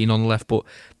Luca Dean on the left. But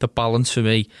the balance for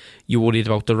me, you're worried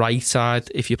about the right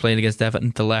side if you're playing against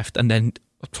Everton, the left, and then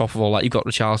on top of all that, you've got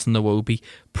Richarlison and Iwobi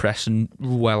pressing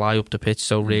well high up the pitch,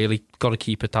 so really got to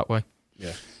keep it that way.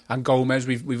 Yeah. And Gomez,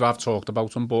 we've talked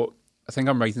about him, but I think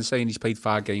I'm right in saying he's played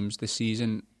 5 games this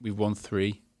season. We've won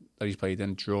 3 that he's played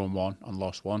in, drawn 1 and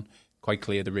lost 1. Quite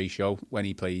clear the ratio when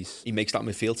he plays. He makes that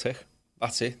midfield tick.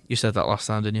 That's it. You said that last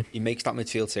time, didn't you? He makes that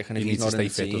midfield tick, and if he's not in the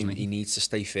team, he needs to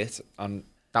stay fit. And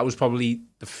that was probably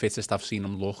the fittest I've seen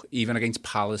him look, even against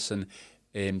Palace and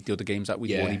the other games that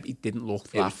we won. He didn't look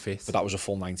that fit. But that was a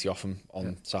full 90 off him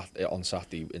on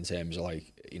Saturday in terms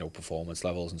of performance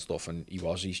levels and stuff. And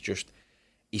he's just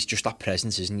that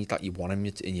presence, isn't he? That you want him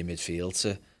in your midfield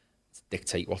to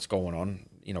dictate what's going on.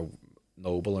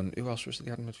 Noble, and who else was he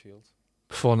had in midfield?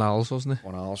 Fornals, wasn't it?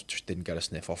 Fornals just didn't get a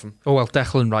sniff off him. Oh well,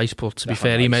 Declan Rice, but to be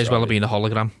fair, he may as well have been a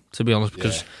hologram, to be honest,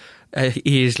 because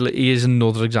he is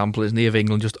another example, isn't he, of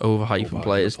England just overhyping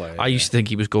players. I used to think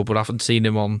he was good, but I haven't seen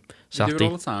him on Saturday. He did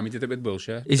it all the time. He did it with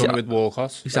Wilshere. He's done it with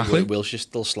Walcott. Exactly. Wilshere's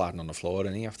still sliding on the floor,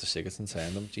 isn't he, after Sigurdsson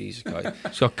turned him? Jesus Christ.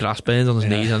 He's got grass burns on his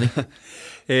knees, hasn't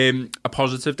he? A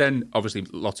positive then, obviously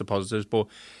lots of positives, but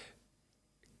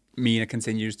Mina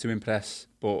continues to impress,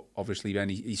 but obviously when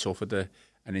he suffered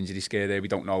an injury scare there, we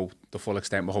don't know the full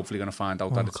extent. We're hopefully going to find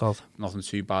out that it's nothing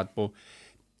too bad, but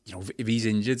if he's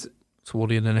injured, it's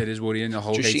worrying, isn't it? It is worrying. The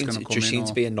whole gate's going to come in. It just seemed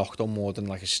to be a knock on more than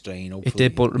like a strain. Hopefully. It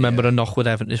did, but remember, a knock with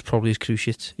Everton is probably his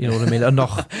cruciate. You know what I mean? A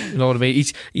knock, you know what I mean?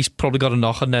 He's probably got a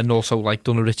knock and then also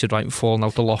done a Richard Wright and falling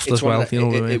out the loft as well. You know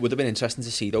what I mean? It would have been interesting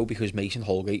to see though, because Mason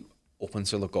Holgate up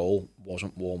until the goal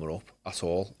wasn't warming up at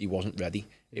all. He wasn't ready.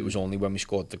 It was only when we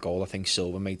scored the goal, I think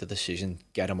Silva made the decision,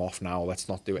 get him off now, let's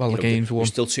not do it. Well, the game's won. There's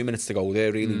still 2 minutes to go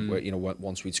there, really, where,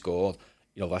 once we'd scored,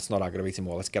 let's not aggravate him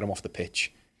more, let's get him off the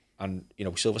pitch. And,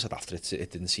 Silva said after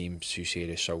it didn't seem too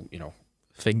serious, so,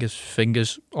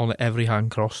 Fingers on every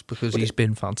hand crossed, because he's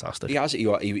been fantastic. He has.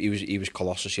 He was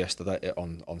colossus yesterday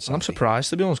on Saturday. And I'm surprised,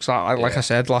 to be honest, because like I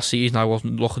said, last season I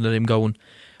wasn't looking at him going,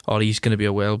 he's going to be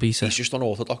a world beater. He's just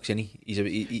unorthodox, isn't he?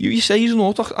 You say he's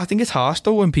unorthodox. I think it's harsh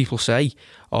though when people say,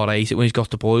 when he's got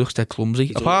the ball, he looks dead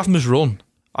clumsy. Apart from his run,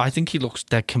 I think he looks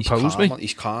dead composed.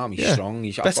 He's calm, he's strong.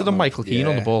 He's better than Michael Keane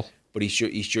on the ball. But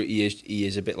he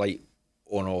is a bit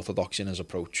unorthodox in his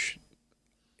approach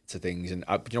to things. And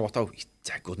you know what though? He's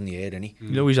dead good in the air, isn't he?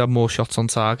 He's had more shots on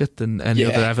target than any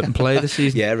other Everton player this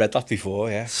season. Yeah, I read that before,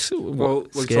 yeah. Well,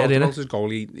 we talked about his goal.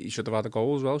 He should have had a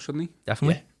goal as well, shouldn't he?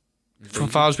 Definitely. Yeah. From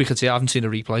far as we could see, I haven't seen a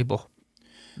replay, but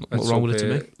what's wrong with it to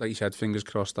me? Like you said, fingers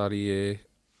crossed that he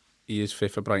is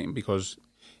fit for Brighton, because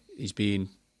he's been,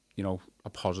 a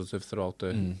positive throughout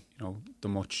the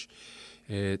much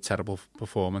terrible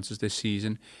performances this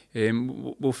season.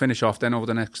 We'll finish off then over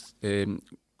the next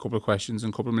couple of questions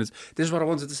and couple of minutes. This is what I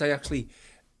wanted to say, actually.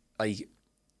 This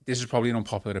is probably an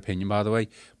unpopular opinion, by the way,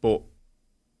 but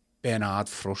Bernard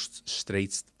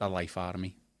frustrates the life out of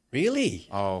me. Really?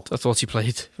 Oh, I thought he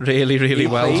played really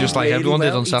well, just like everyone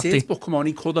did on Saturday. He did, but come on,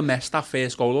 he could have messed that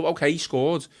first goal up. Okay, he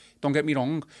scored. Don't get me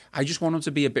wrong. I just want him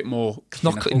to be a bit more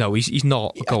clinical. He's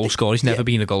not a goal scorer. He's never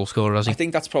been a goal scorer, has he? I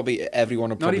think that's probably everyone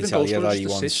will probably tell you that he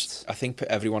wants. I think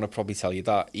everyone will probably tell you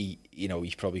that he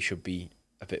probably should be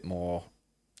a bit more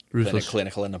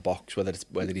clinical in the box, whether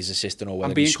he's assisting or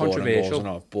whether he's scoring goals or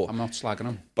not. But I'm not slagging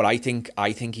him. But I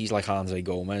think he's like Andre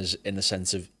Gomez in the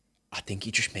sense of, I think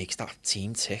he just makes that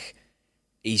team tick.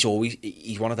 He's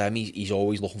one of them. He's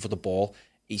always looking for the ball.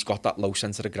 He's got that low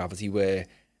centre of gravity where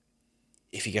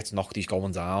if he gets knocked, he's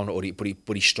going down.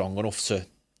 But he's strong enough to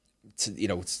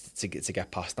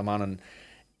get past the man. And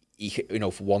he,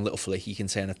 for one little flick, he can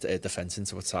turn a defence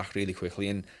into attack really quickly.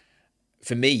 And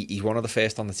for me, he's one of the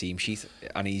first on the team sheet.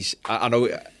 And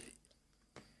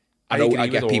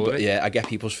I get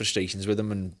people's frustrations with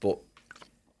him. But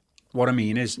what I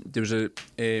mean is there was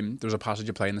a passage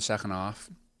of play in the second half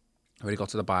where he got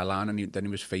to the byline and then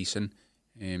he was facing,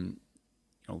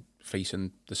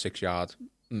 facing the 6-yard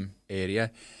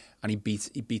area, and he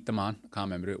beat the man. I can't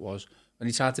remember who it was, and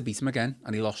he tried to beat him again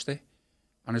and he lost it.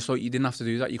 And I thought you didn't have to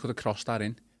do that. You could have crossed that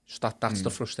in. Just that's the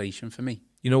frustration for me.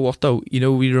 You know what though? I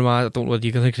don't know whether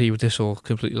you're going to agree with this or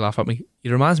completely laugh at me. He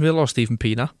reminds me a lot of Stephen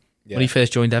Pienaar when he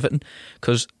first joined Everton,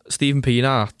 because Stephen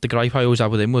Pienaar, the gripe I always had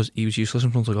with him was he was useless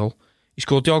in front of goal. He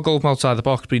scored the odd goal from outside the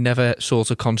box, but he never sort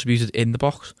of contributed in the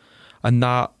box. And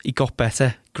that he got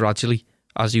better gradually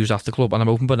as he was at the club. And I'm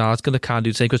hoping Bernard's going to kind of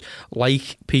do the same, because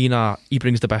like Pienaar, he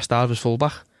brings the best out of his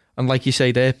fullback. And like you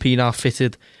say there, Pienaar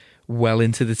fitted well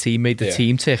into the team, made the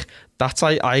team tick.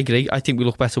 I agree. I think we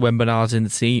look better when Bernard's in the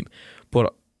team,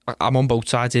 but I'm on both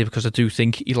sides here because I do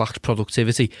think he lacks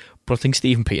productivity. But I think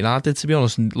Stephen Pienaar did, to be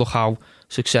honest, and look how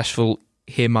successful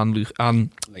him and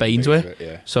Baines were.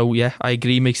 So yeah, I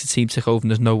agree. He makes the team tick over,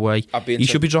 and there's no way he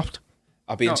should be dropped.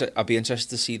 I'd be interested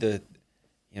to see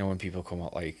when people come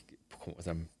up with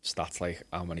them stats like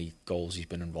how many goals he's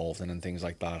been involved in and things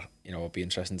like that. It'd be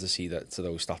interesting to see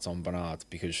those stats on Bernard,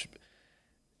 because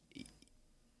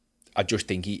I just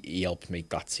think he helped make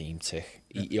that team tick.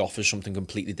 He offers something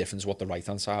completely different to what the right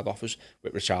hand side offers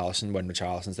with Richarlison. When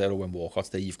Richarlison's there or when Walcott's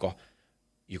there, you've got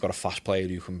a fast player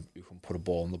who can put a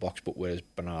ball in the box. But whereas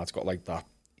Bernard's got that,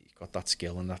 he's got that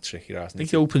skill and that tricky. I think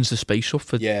he opens the space up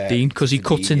for Dean, because he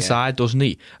cuts inside, doesn't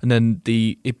he? And then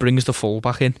it brings the full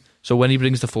back in. So when he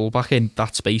brings the full back in,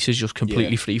 that space is just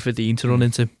completely free for Dean to run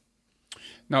into.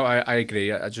 No, I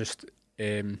agree. I just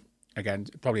again,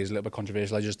 it probably is a little bit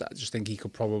controversial. I just think he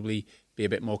could probably be a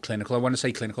bit more clinical. And when I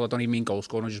say clinical, I don't even mean goal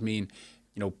scoring. I just mean,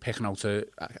 picking out a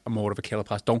more of a killer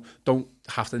pass. Don't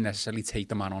have to necessarily take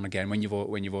the man on again when you've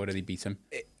already beat him.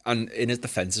 And in his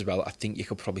defence as well, I think you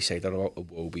could probably say that about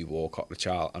Iwobi, Walcott,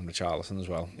 and Richarlison as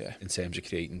well. Yeah. In terms of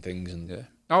creating things and.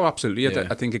 Oh, absolutely. Yeah.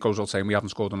 I think it goes without saying we haven't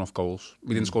scored enough goals.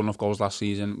 We didn't score enough goals last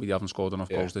season. We haven't scored enough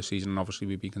goals this season, and obviously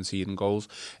we've been conceding goals.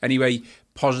 Anyway,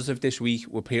 positive this week.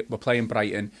 We're playing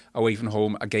Brighton away from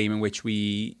home, a game in which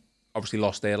we obviously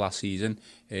lost there last season,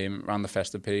 around the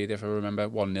festive period, if I remember.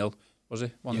 1-0, was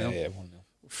it? 1-0? Yeah, 1-0.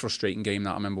 Frustrating game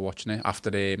that I remember watching it after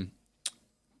the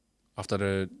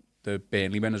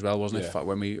Burnley win as well, wasn't it?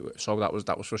 When we saw that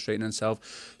was frustrating in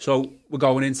itself. So we're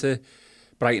going into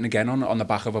Brighton again on the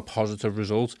back of a positive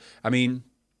result. I mean,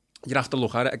 you'd have to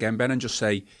look at it again, Ben, and just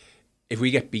say, if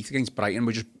we get beat against Brighton,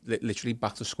 we're just literally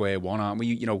back to square one, aren't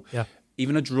we?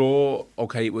 Even a draw,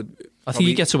 okay, it would. I think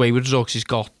he gets away with a draw because he's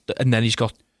got a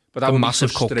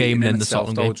massive cup game and then the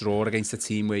Tottenham game. Draw against a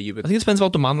team where you would. I think it depends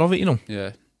about the manner of it,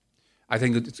 Yeah, I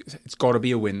think it's got to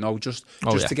be a win though, just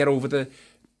to get over the.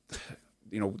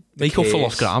 Make up for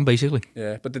lost ground, basically.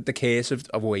 Yeah, but the case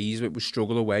of ways we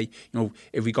struggle away.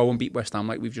 If we go and beat West Ham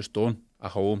like we've just done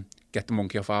at home, get the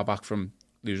monkey off our back from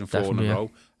losing 4 in a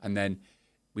row, and then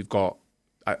we've got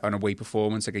an away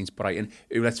performance against Brighton.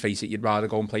 Let's face it, you'd rather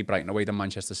go and play Brighton away than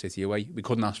Manchester City away. We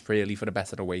couldn't ask really for a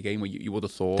better away game. You would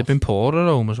have thought they've been poor at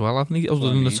home as well, haven't they? Other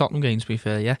than the Tottenham games, to be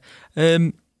fair. Yeah, I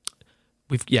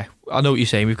know what you're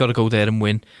saying. We've got to go there and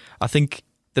win. I think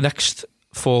the next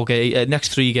 3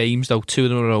 games, though, 2 of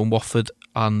them are at home, Watford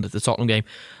and the Tottenham game.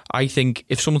 I think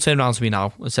if someone turned around to me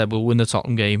now and said we'll win the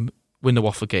Tottenham game, win the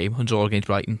Watford game and draw against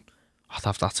Brighton, I'd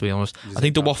have that, to be honest. I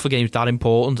think the Watford game is that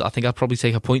important. I think I'd probably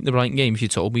take a point in the Brighton game if you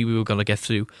told me we were going to get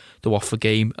through the Watford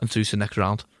game and through to the next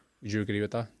round. Would you agree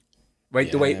with that?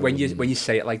 The way when you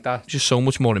say it like that, just so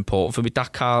much more important for me.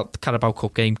 That Carabao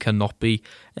Cup game cannot be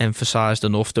emphasised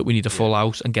enough, that we need a full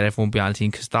house and get everyone behind the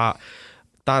team, because that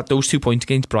those 2 points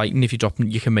against Brighton, if you drop them,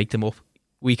 you can make them up.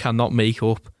 We cannot make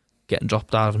up getting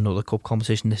dropped out of another cup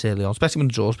competition this early on, especially when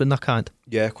the draw's been that kind.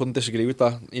 Yeah, I couldn't disagree with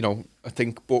that. I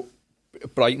think, but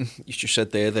Brighton, you just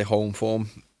said there, their home form,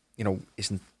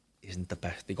 isn't the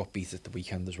best. They got beat at the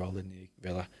weekend as well, didn't they?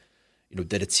 Villa.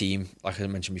 They're a team, like I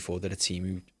mentioned before, they're a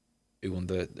team who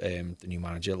under the new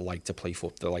manager like to play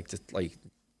football. They like to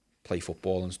play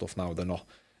football and stuff now. They're not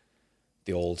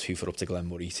the old Hoover up to Glen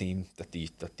Murray team that they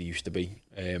used to be.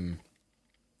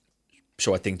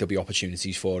 So I think there'll be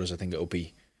opportunities for us. I think it'll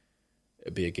be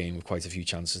a game with quite a few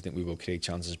chances. I think we will create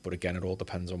chances, but again, it all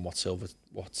depends on what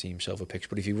team Silva picks.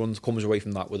 But if he comes away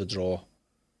from that with a draw,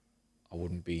 I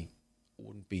wouldn't be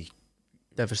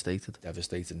devastated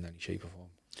in any shape or form.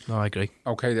 No, I agree.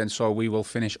 Okay, then, so we will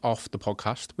finish off the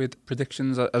podcast with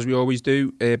predictions as we always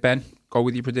do. Ben, go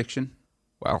with your prediction.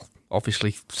 Well,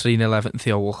 obviously 3-0 Everton,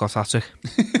 Theo Walcott hat-trick.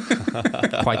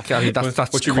 That's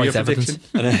What's your quite real evident.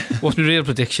 What's my real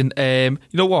prediction? You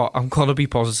know what? I'm gonna be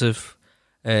positive.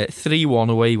 3-1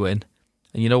 away win,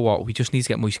 And you know what? We just need to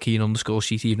get Moise Keane on the score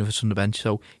sheet, even if it's from the bench.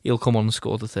 So he'll come on and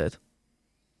score the third.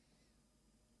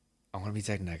 I'm going to be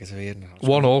dead negative here.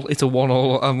 1-1. It's a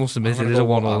 1-1. I must admit, it is a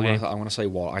 1-1 game. I'm going to say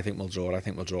what? I think we'll draw. I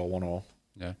think we'll draw 1-1.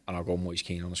 Yeah. And I'll go Moise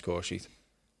Keane on the score sheet.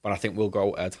 But I think we'll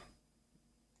go Ed.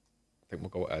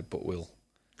 But we'll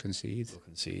concede,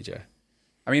 yeah.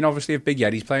 I mean, obviously, if Big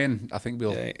Yeti's playing, I think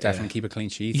we'll definitely keep a clean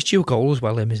sheet. He's due a goal as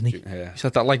well, isn't he? Yeah. He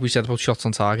said that, like we said about shots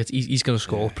on target. He's going to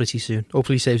score pretty soon.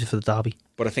 Hopefully, he saves it for the derby.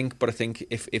 But I think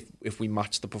if we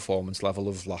match the performance level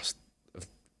of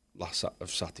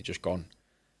Saturday just gone,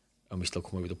 and we still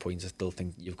come away with a point, I still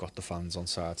think you've got the fans on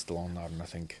side still on that, and I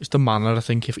think it's the manner. I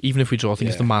think even if we draw, I think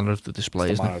it's the manner of the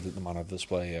display, isn't it? The manner of the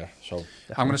display, yeah. So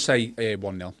I'm going to say 1-0.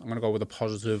 I'm going to go with a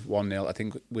positive 1-0. I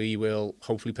think we will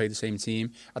hopefully play the same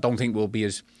team. I don't think we'll be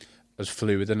as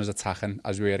fluid and as attacking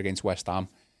as we were against West Ham,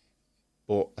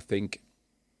 but I think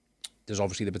there's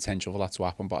obviously the potential for that to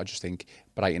happen. But I just think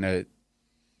Brighton are,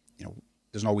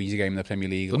 there's no easy game in the Premier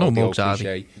League. No mugs,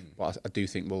 cliche, but I do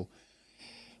think we'll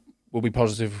be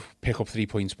positive, pick up 3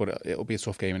 points, but it'll be a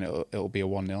tough game and it'll be a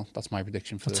 1-0. That's my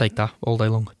prediction for I'll take that all day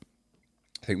long.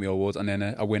 I think we all would. And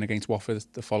then a win against Watford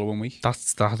the following week. That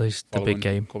is the big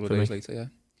game. A couple of days later, yeah.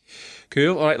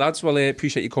 Cool. All right, lads. Well,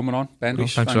 appreciate you coming on. Ben,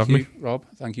 thanks for having me. Rob,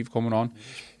 thank you for coming on.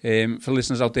 For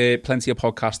listeners out there, plenty of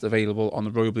podcasts available on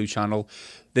the Royal Blue channel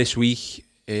this week.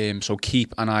 So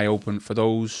keep an eye open for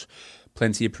those.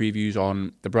 Plenty of previews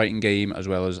on the Brighton game, as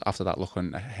well as after that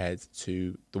looking ahead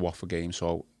to the Watford game.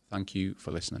 So thank you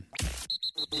for listening.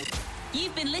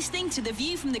 You've been listening to the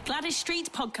View from the Gwladys Street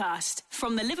podcast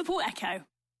from the Liverpool Echo.